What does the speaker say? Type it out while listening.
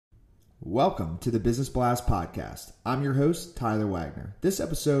Welcome to the Business Blast Podcast. I'm your host, Tyler Wagner. This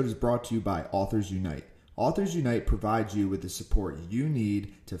episode is brought to you by Authors Unite. Authors Unite provides you with the support you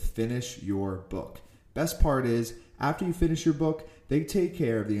need to finish your book. Best part is, after you finish your book, they take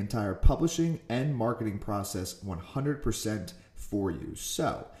care of the entire publishing and marketing process 100% for you.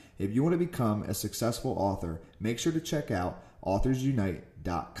 So, if you want to become a successful author, make sure to check out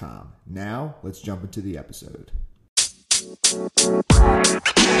authorsunite.com. Now, let's jump into the episode.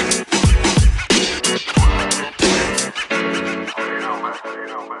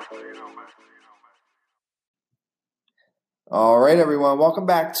 All right, everyone. Welcome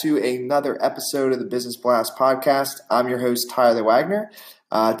back to another episode of the Business Blast Podcast. I'm your host, Tyler Wagner.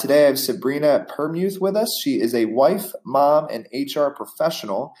 Today I have Sabrina Permuth with us. She is a wife, mom, and HR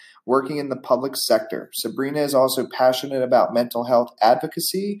professional working in the public sector. Sabrina is also passionate about mental health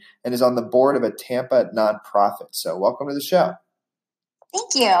advocacy and is on the board of a Tampa nonprofit. So welcome to the show.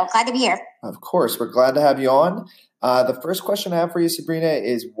 Thank you. Glad to be here. Of course. We're glad to have you on. The first question I have for you, Sabrina,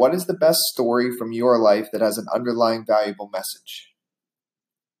 is what is the best story from your life that has an underlying valuable message?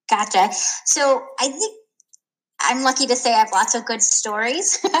 Gotcha. So I think I'm lucky to say I have lots of good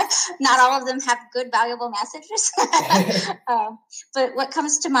stories. Not all of them have good, valuable messages. But what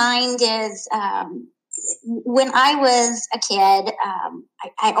comes to mind is when I was a kid,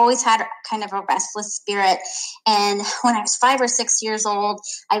 I always had kind of a restless spirit. And when I was 5 or 6 years old,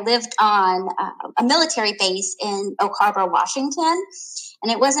 I lived on a military base in Oak Harbor, Washington.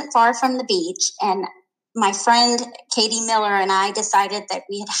 And it wasn't far from the beach. And my friend Katie Miller and I decided that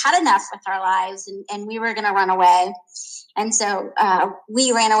we had enough with our lives and we were going to run away. And so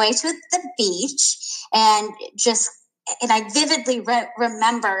we ran away to the beach and I vividly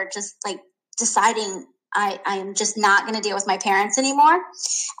remember just like deciding I am just not going to deal with my parents anymore.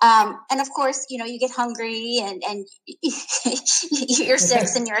 And of course, you know, you get hungry and you're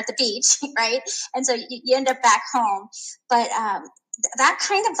 6 and you're at the beach, right? And so you end up back home. But that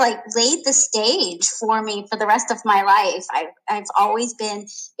kind of like laid the stage for me for the rest of my life. I've always been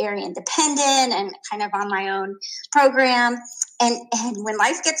very independent and kind of on my own program. And when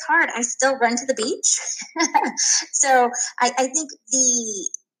life gets hard, I still run to the beach. So I think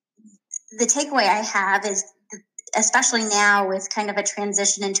the takeaway I have is, especially now with kind of a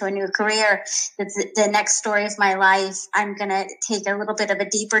transition into a new career, the next story of my life, I'm going to take a little bit of a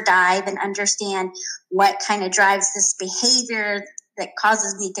deeper dive and understand what kind of drives this behavior that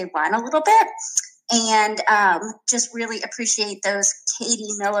causes me to run a little bit. And just really appreciate those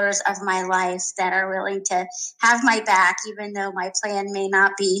Katie Millers of my life that are willing to have my back, even though my plan may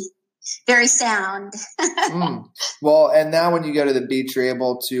not be very sound. Well, and now when you go to the beach, you're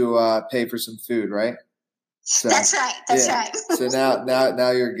able to pay for some food, right? So, That's right. That's right. So now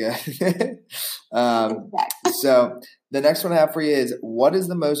you're good. Exactly. So the next one I have for you is, what is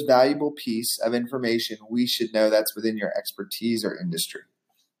the most valuable piece of information we should know that's within your expertise or industry?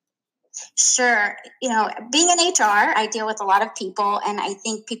 Sure. You know, being in HR, I deal with a lot of people, and I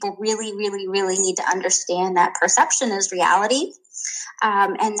think people really, really, really need to understand that perception is reality.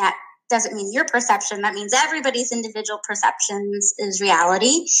 And that doesn't mean your perception. That means everybody's individual perceptions is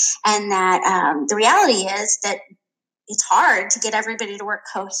reality. And that the reality is that it's hard to get everybody to work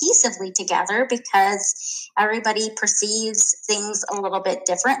cohesively together because everybody perceives things a little bit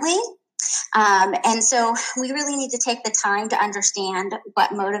differently. And so we really need to take the time to understand what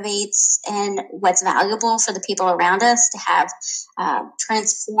motivates and what's valuable for the people around us to have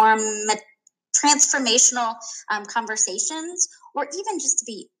transformational conversations, or even just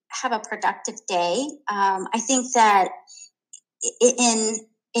to have a productive day. I think that in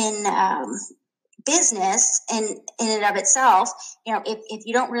business and in and of itself, you know, if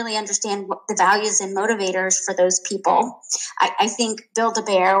you don't really understand what the values and motivators for those people, I think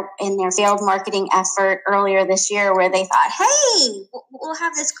Build-A-Bear in their failed marketing effort earlier this year, where they thought, hey, we'll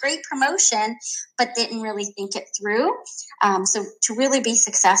have this great promotion, but didn't really think it through. So to really be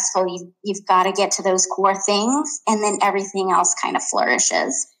successful, you've got to get to those core things, and then everything else kind of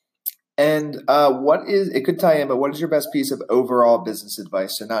flourishes. And it could tie in, but what is your best piece of overall business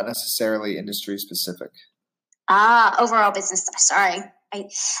advice? So not necessarily industry specific. Overall business. Sorry.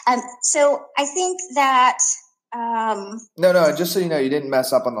 So I think that. No, just so you know, you didn't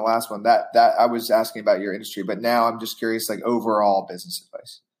mess up on the last one. That I was asking about your industry, but now I'm just curious, like overall business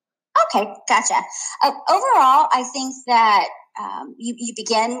advice. Okay. Gotcha. Overall, I think that you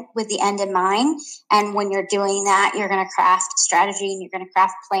begin with the end in mind. And when you're doing that, you're going to craft strategy and you're going to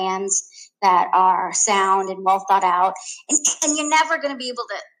craft plans that are sound and well thought out. And you're never going to be able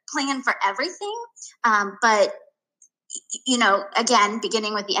to plan for everything. But, you know, again,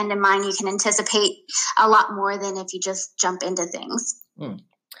 beginning with the end in mind, you can anticipate a lot more than if you just jump into things.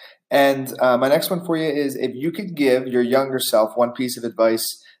 And my next one for you is, if you could give your younger self one piece of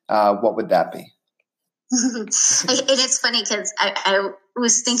advice, what would that be? And it's funny because I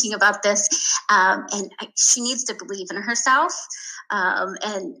was thinking about this, and she needs to believe in herself.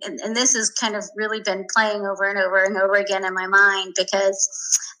 And this has kind of really been playing over and over and over again in my mind, because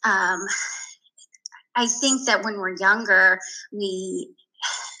I think that when we're younger,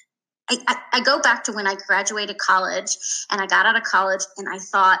 I go back to when I graduated college, and I got out of college and I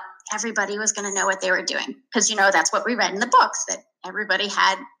thought everybody was going to know what they were doing, because, that's what we read in the books, that everybody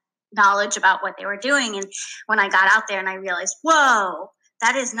had knowledge about what they were doing. And when I got out there and I realized, whoa,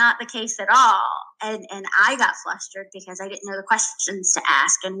 that is not the case at all. And I got flustered because I didn't know the questions to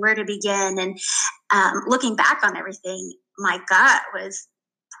ask and where to begin. And looking back on everything, my gut was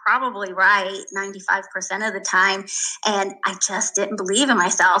probably right 95% of the time. And I just didn't believe in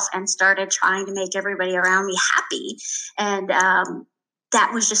myself and started trying to make everybody around me happy. And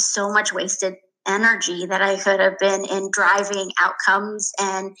that was just so much wasted energy that I could have been in driving outcomes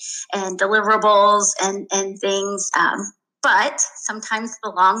and deliverables and things. But sometimes the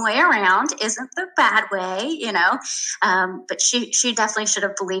long way around isn't the bad way, but she definitely should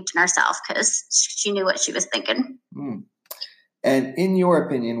have believed in herself, because she knew what she was thinking. And in your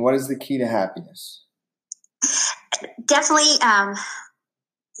opinion, what is the key to happiness? Definitely,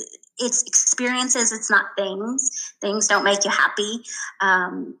 it's experiences. It's not things. Things don't make you happy.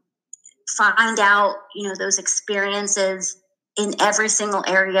 Find out, those experiences in every single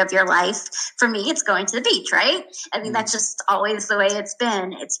area of your life. For me, it's going to the beach, right? I mean, that's just always the way it's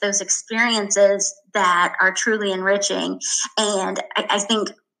been. It's those experiences that are truly enriching. And I think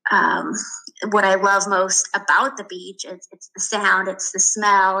what I love most about the beach is it's the sound, it's the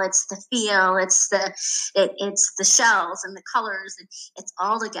smell, it's the feel, it's the shells and the colors, and it's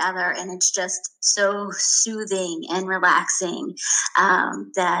all together, and it's just so soothing and relaxing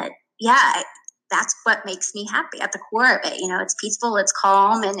that's what makes me happy at the core of it. It's peaceful, it's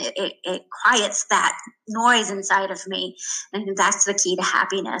calm, and it quiets that noise inside of me. And that's the key to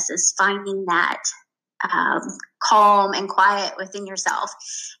happiness, is finding that calm and quiet within yourself.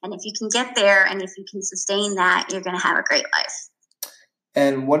 And if you can get there, and if you can sustain that, you're going to have a great life.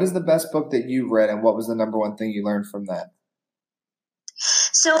 And what is the best book that you've read, and what was the number one thing you learned from that?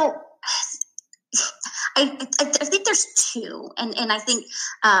 So I think there's two. And I think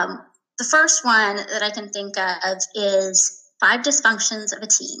the first one that I can think of is 5 Dysfunctions of a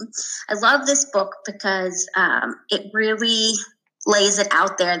Team. I love this book because it really lays it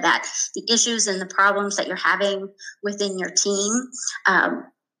out there that the issues and the problems that you're having within your team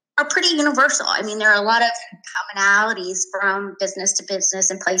are pretty universal. I mean, there are a lot of commonalities from business to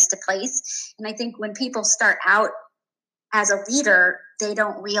business and place to place. And I think when people start out as a leader, they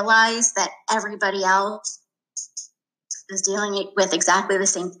don't realize that everybody else is dealing with exactly the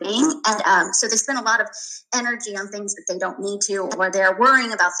same thing. And so they spend a lot of energy on things that they don't need to, or they're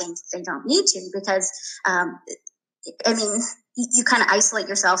worrying about things that they don't need to, because, you kind of isolate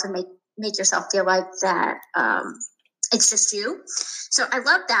yourself and make yourself feel like that it's just you. So I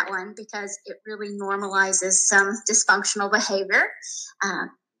love that one because it really normalizes some dysfunctional behavior.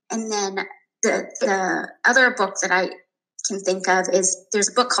 And then the other book that I can think of is, there's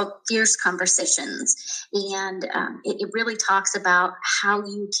a book called Fierce Conversations, and it really talks about how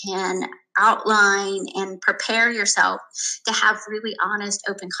you can outline and prepare yourself to have really honest,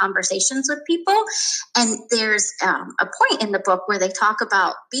 open conversations with people. And there's a point in the book where they talk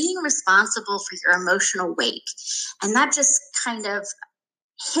about being responsible for your emotional wake, and that just kind of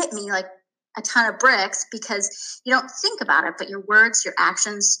hit me like a ton of bricks, because you don't think about it, but your words, your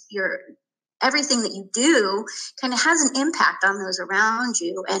actions, everything that you do kind of has an impact on those around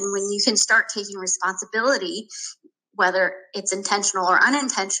you. And when you can start taking responsibility, whether it's intentional or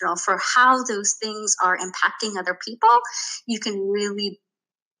unintentional, for how those things are impacting other people, you can really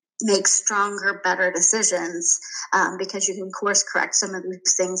make stronger, better decisions, because you can course correct some of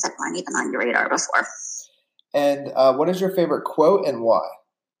these things that weren't even on your radar before. And what is your favorite quote, and why?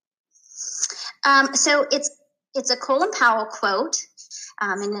 So it's a Colin Powell quote.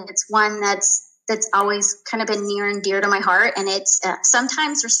 And it's one that's always kind of been near and dear to my heart. And it's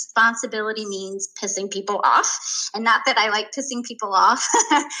sometimes responsibility means pissing people off. And not that I like pissing people off,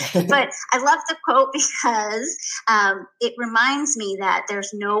 but I love the quote because it reminds me that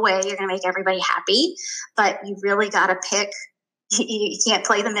there's no way you're going to make everybody happy, but you really got to pick. You can't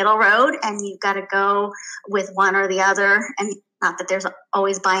play the middle road, and you've got to go with one or the other. And not that there's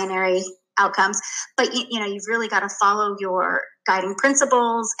always binary outcomes. But, you've really got to follow your guiding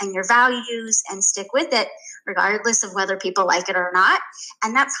principles and your values and stick with it, regardless of whether people like it or not.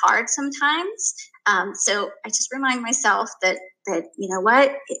 And that's hard sometimes. So I just remind myself that you know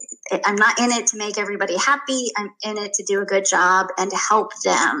what, I'm not in it to make everybody happy. I'm in it to do a good job and to help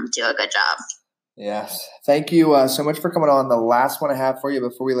them do a good job. Yes. Thank you so much for coming on. The last one I have for you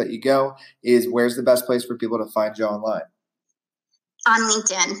before we let you go is, where's the best place for people to find you online? On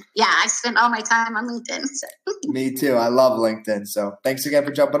LinkedIn. Yeah, I spend all my time on LinkedIn. So. Me too. I love LinkedIn. So thanks again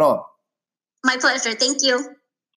for jumping on. My pleasure. Thank you.